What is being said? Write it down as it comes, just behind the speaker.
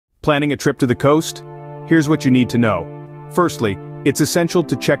Planning a trip to the coast? Here's what you need to know. Firstly, it's essential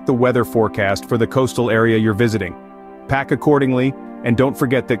to check the weather forecast for the coastal area you're visiting. Pack accordingly, and don't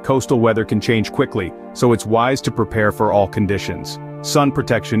forget that coastal weather can change quickly, so it's wise to prepare for all conditions. Sun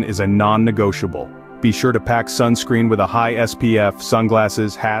protection is a non-negotiable. Be sure to pack sunscreen with a high SPF,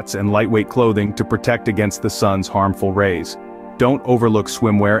 sunglasses, hats, and lightweight clothing to protect against the sun's harmful rays. Don't overlook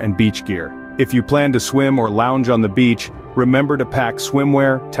swimwear and beach gear. If you plan to swim or lounge on the beach, remember to pack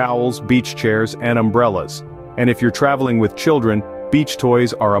swimwear, towels, beach chairs, and umbrellas. And if you're traveling with children, beach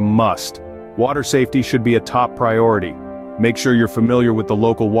toys are a must. Water safety should be a top priority. Make sure you're familiar with the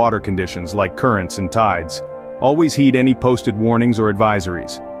local water conditions like currents and tides. Always heed any posted warnings or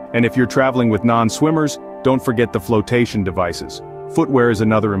advisories. And if you're traveling with non-swimmers, don't forget the flotation devices. Footwear is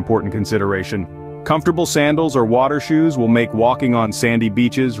another important consideration. Comfortable sandals or water shoes will make walking on sandy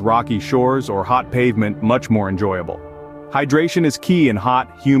beaches, rocky shores, or hot pavement much more enjoyable. Hydration is key in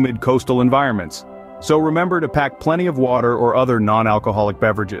hot, humid coastal environments. So remember to pack plenty of water or other non-alcoholic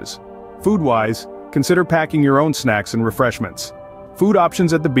beverages. Food-wise, consider packing your own snacks and refreshments. Food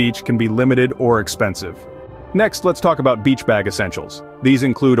options at the beach can be limited or expensive. Next, let's talk about beach bag essentials. These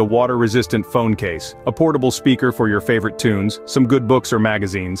include a water-resistant phone case, a portable speaker for your favorite tunes, some good books or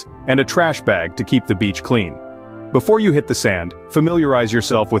magazines, and a trash bag to keep the beach clean. Before you hit the sand, familiarize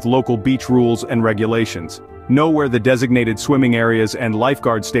yourself with local beach rules and regulations. Know where the designated swimming areas and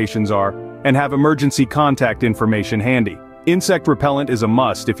lifeguard stations are, and have emergency contact information handy. Insect repellent is a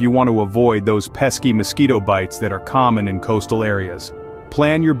must if you want to avoid those pesky mosquito bites that are common in coastal areas.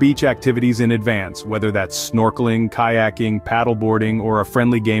 Plan your beach activities in advance, whether that's snorkeling, kayaking, paddleboarding, or a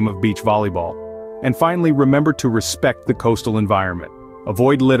friendly game of beach volleyball. And finally, remember to respect the coastal environment.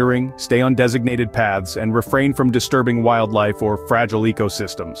 Avoid littering, stay on designated paths, and refrain from disturbing wildlife or fragile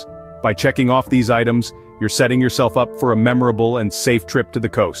ecosystems. By checking off these items, you're setting yourself up for a memorable and safe trip to the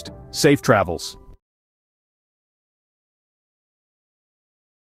coast. Safe travels.